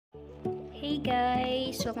Hey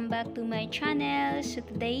guys! Welcome back to my channel. So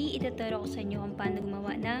today, ituturo ko sa inyo kung paano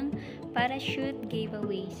gumawa ng parachute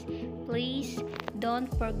giveaways. Please don't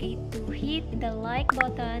forget to hit the like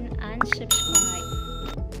button and subscribe.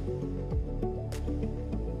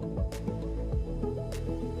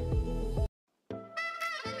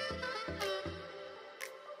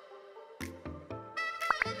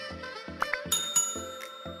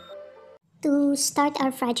 To start our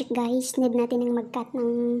project guys, need natin ng mag-cut ng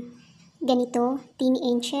ganito, 10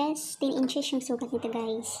 inches. 10 inches yung sukat nito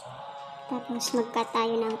guys. Tapos mag-cut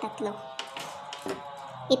tayo ng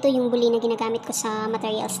 3. Ito yung buli na ginagamit ko sa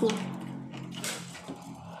materials niya.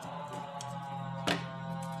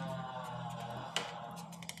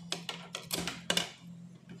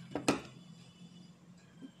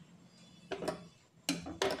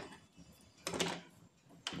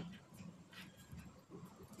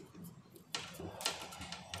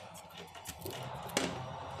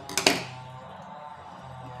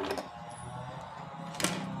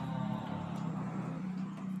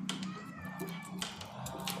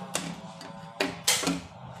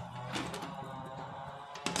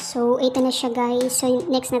 So, ito na siya guys. So,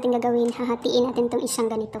 next natin gagawin, hahatiin natin itong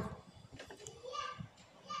isang ganito.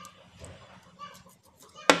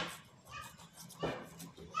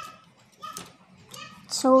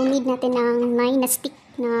 So, need natin ng 9 na stick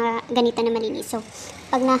na ganito na malinis. So,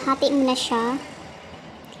 pag nahati mo na siya,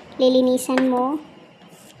 lilinisan mo.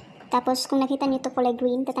 Tapos, kung nakita niyo ito kulay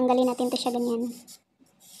green, tatanggalin natin ito siya ganyan.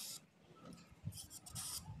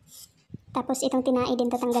 Tapos, itong tinai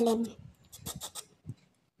din tatanggalin.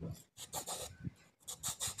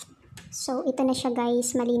 So, ito na siya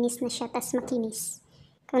guys, malinis na siya, tas makinis.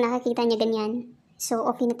 Kung nakakita niyo ganyan, so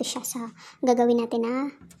okay na to siya sa gagawin natin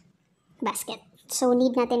na basket. So,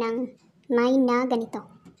 need natin ng 9 na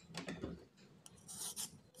ganito.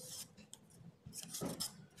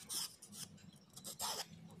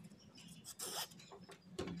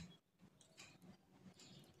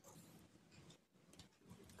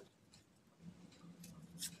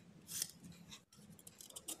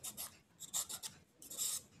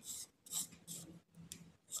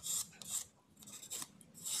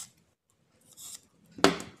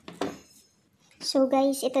 So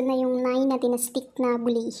guys, ito na yung 9 natin na stick na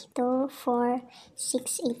buli. Ito, 4,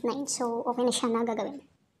 6, 8, 9. So, okay na siya na gagawin.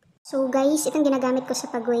 So guys, itong ginagamit ko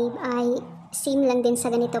sa pag-wave ay same lang din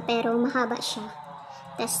sa ganito pero mahaba siya.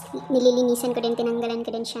 Tapos nililinisan ko din, tinanggalan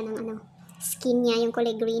ko din siya ng skin niya, yung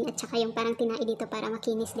kulay green at saka yung parang tinai dito para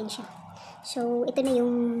makinis din siya. So, ito na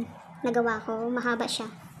yung nagawa ko. Mahaba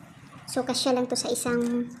siya. So, kasya lang to sa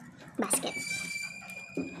isang basket.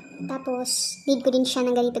 Tapos, need ko din siya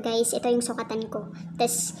ng ganito guys. Ito yung sukatan ko.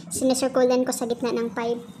 Tapos, sinesirkulan ko sa gitna ng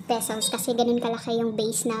 5 pesos kasi ganun kalaki yung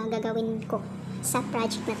base na gagawin ko sa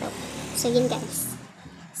project na to. So, yun guys.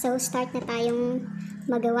 So, start na tayong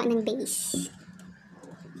magawa ng base.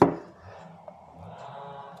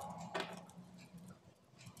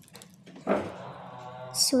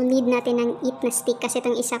 So, need natin ng 8 na stick kasi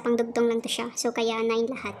itong isa pang dugtong lang to siya. So, kaya 9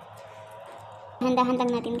 lahat. Handahan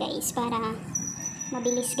lang natin guys para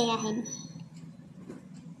mabilis gayahin.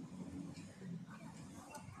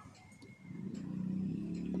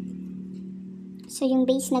 So, yung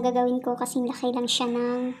base na gagawin ko kasing laki lang siya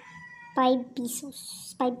ng 5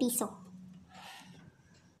 pesos. 5 piso.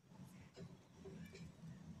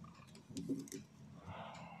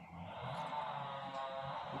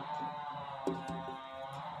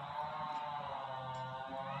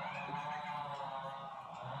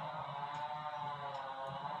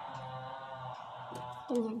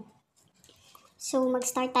 Ganyan. So,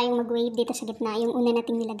 mag-start tayong mag-wave dito sa gitna. Yung una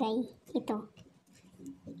nating nilagay. Ito.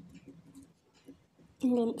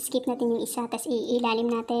 And then, skip natin yung isa. Tapos,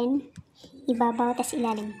 ilalim natin. Ibabaw, tapos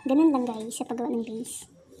ilalim. Ganun lang guys sa paggawa ng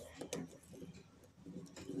base.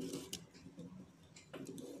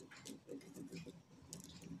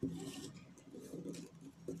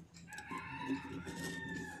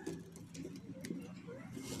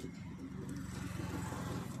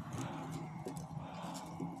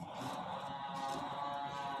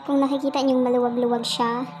 Kung nakikita nyo maluwag-luwag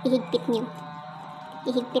siya, ihigpit nyo.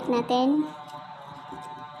 Ihigpit natin.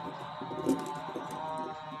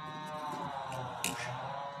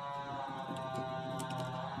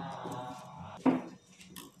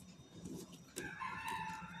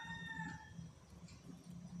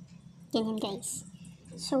 Ganyan guys.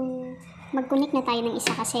 So, mag-connect na tayo ng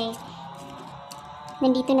isa kasi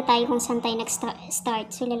nandito na tayo kung saan tayo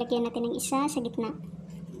nag-start. So, lalagyan natin ng isa sa gitna.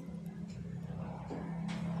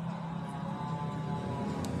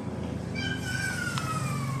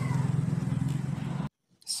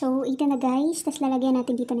 So, ito na guys. Tapos lalagyan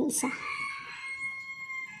natin dito ng isa.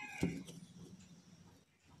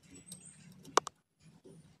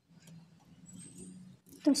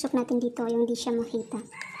 Tusok natin dito yung di siya makita.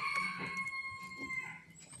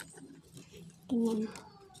 Ganyan.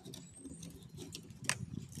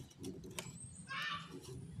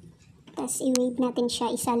 Tapos i-wave natin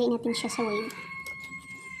siya, isali natin siya sa wave.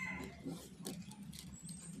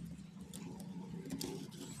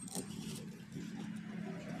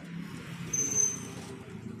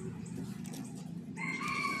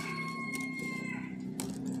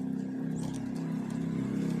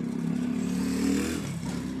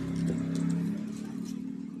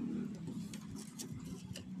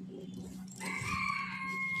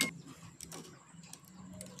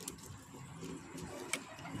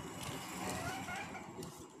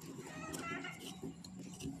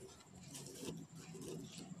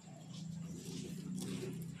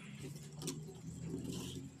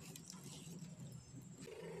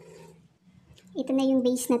 Ito na yung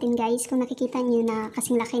base natin guys. Kung nakikita nyo na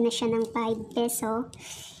kasing laki na siya ng 5 peso,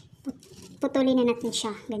 putulin na natin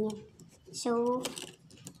siya. Ganyan. So,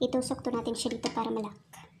 itusok to natin siya dito para malak.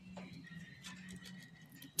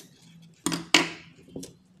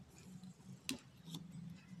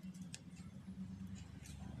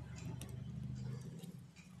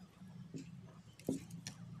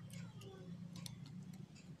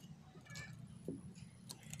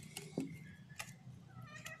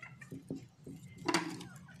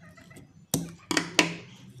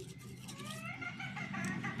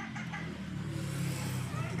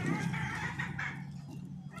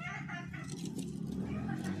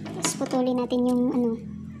 Putulin natin yung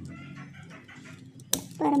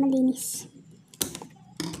para malinis.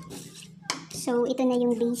 So, ito na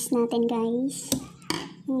yung base natin guys.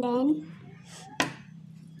 And then,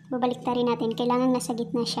 babalik rin natin. Kailangan nasa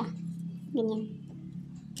gitna siya. Ganyan.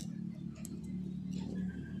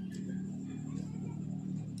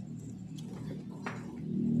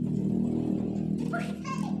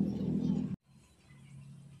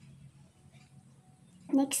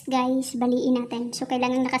 Next guys, baliin natin. So,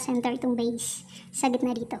 kailangan nakasenter itong base sa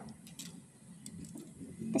gitna dito.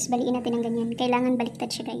 Tapos baliin natin ng ganyan. Kailangan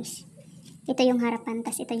baliktad siya guys. Ito yung harapan,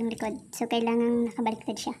 tapos ito yung likod. So, kailangan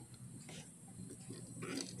nakabaliktad siya.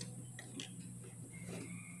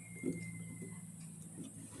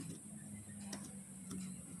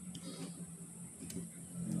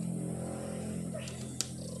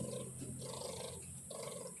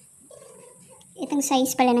 Itong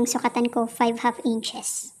size pala ng sukatan ko, 5/2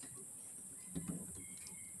 inches.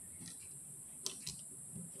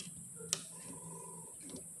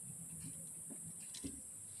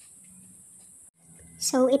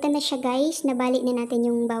 So, ito na siya guys. Nabali na natin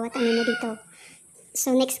yung bawat ano na dito.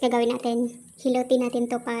 So, next gagawin natin, hilutin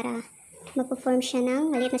natin to para mag-form siya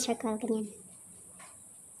ng maliit na circle. Ganyan.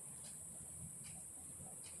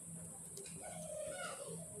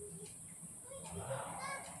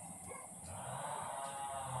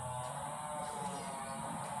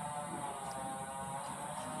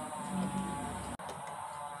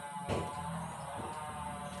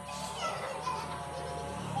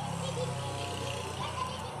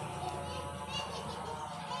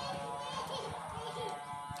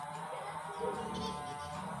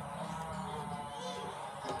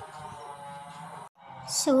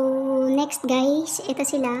 So, next guys, ito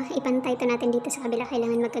sila. Ipantay to natin dito sa kabila.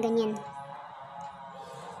 Kailangan magkaganyan.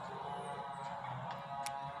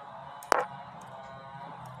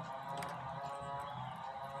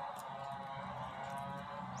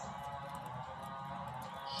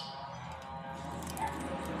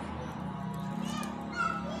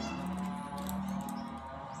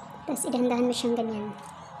 Tapos, idahan-dahan mo siyang ganyan.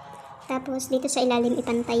 Tapos, dito sa ilalim,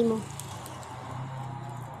 ipantay mo.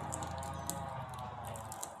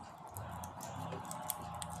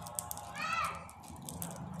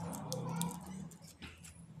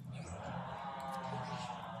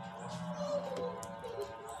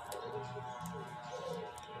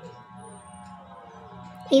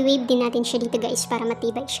 I-wave din natin siya dito guys para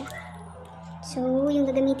matibay siya. So, yung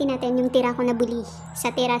gagamitin natin yung tira ko na buli.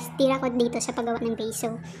 Sa tira ko dito sa paggawa ng base.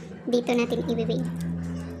 So, dito natin i-wave.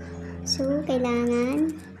 So,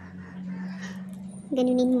 kailangan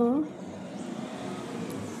ganunin mo.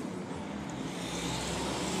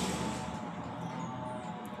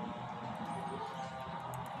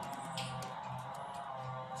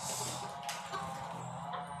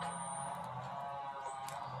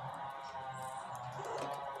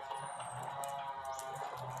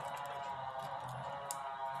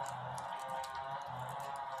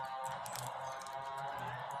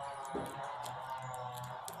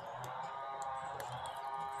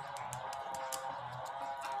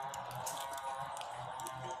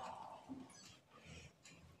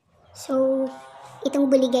 So, itong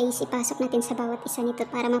buli guys, ipasok natin sa bawat isa nito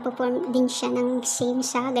para maperform din siya ng same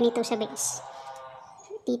sa ganito sa base.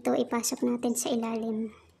 Dito ipasok natin sa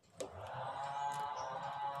ilalim.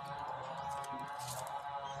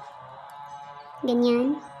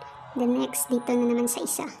 Ganyan. The next, dito na naman sa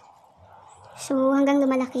isa. So, hanggang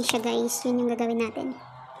lumalaki siya guys, yun yung gagawin natin.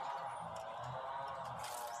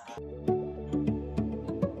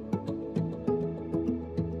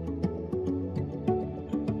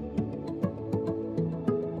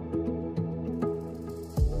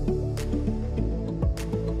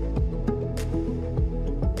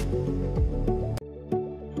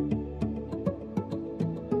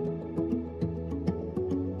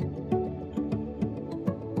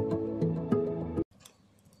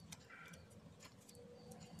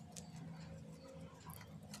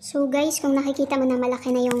 So guys, kung nakikita mo na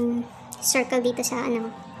malaki na yung circle dito sa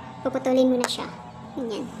ano, puputulin mo na siya.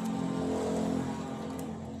 Ganyan.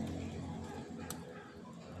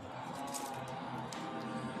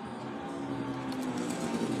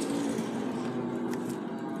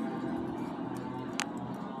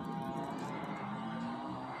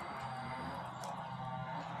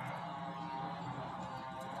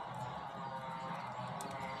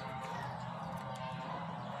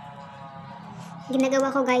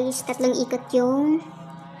 Ginagawa ko guys, 3 ikot yung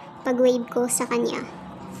pag-wave ko sa kanya.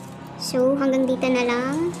 So, hanggang dito na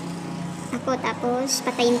lang ako, tapos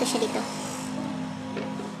patayin ko siya dito.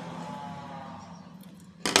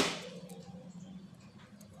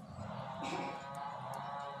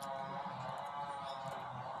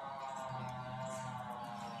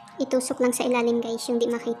 Itusok lang sa ilalim guys, yung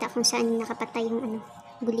di makita kung saan nakapatay yung ano,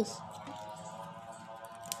 buli.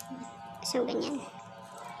 So, ganyan.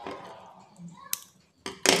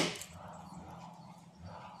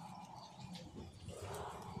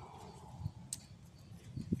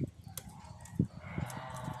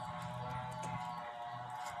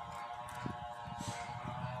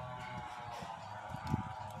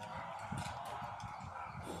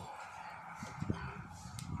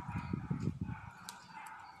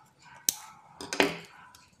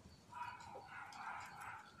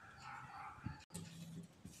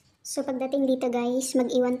 So, pagdating dito guys,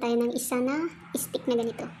 mag-iwan tayo ng isa na stick na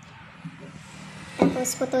ganito.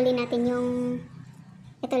 Tapos, putulin natin yung,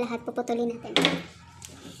 ito lahat, puputulin natin.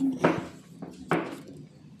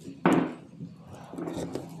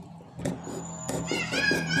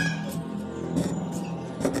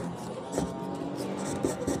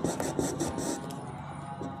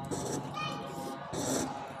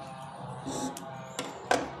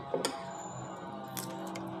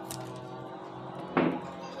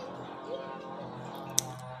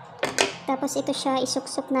 Tapos ito siya,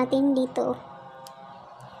 isuksok natin dito.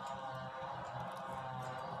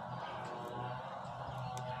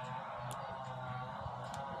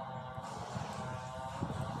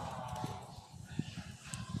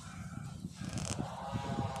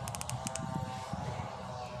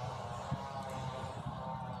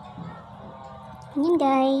 Yan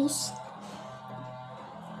guys.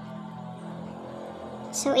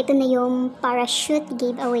 So ito na yung parachute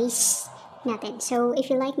giveaways natin. So, if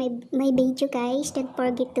you like my video guys, don't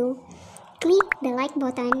forget to click the like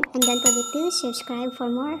button and don't forget to subscribe for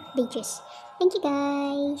more videos. Thank you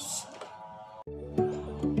guys!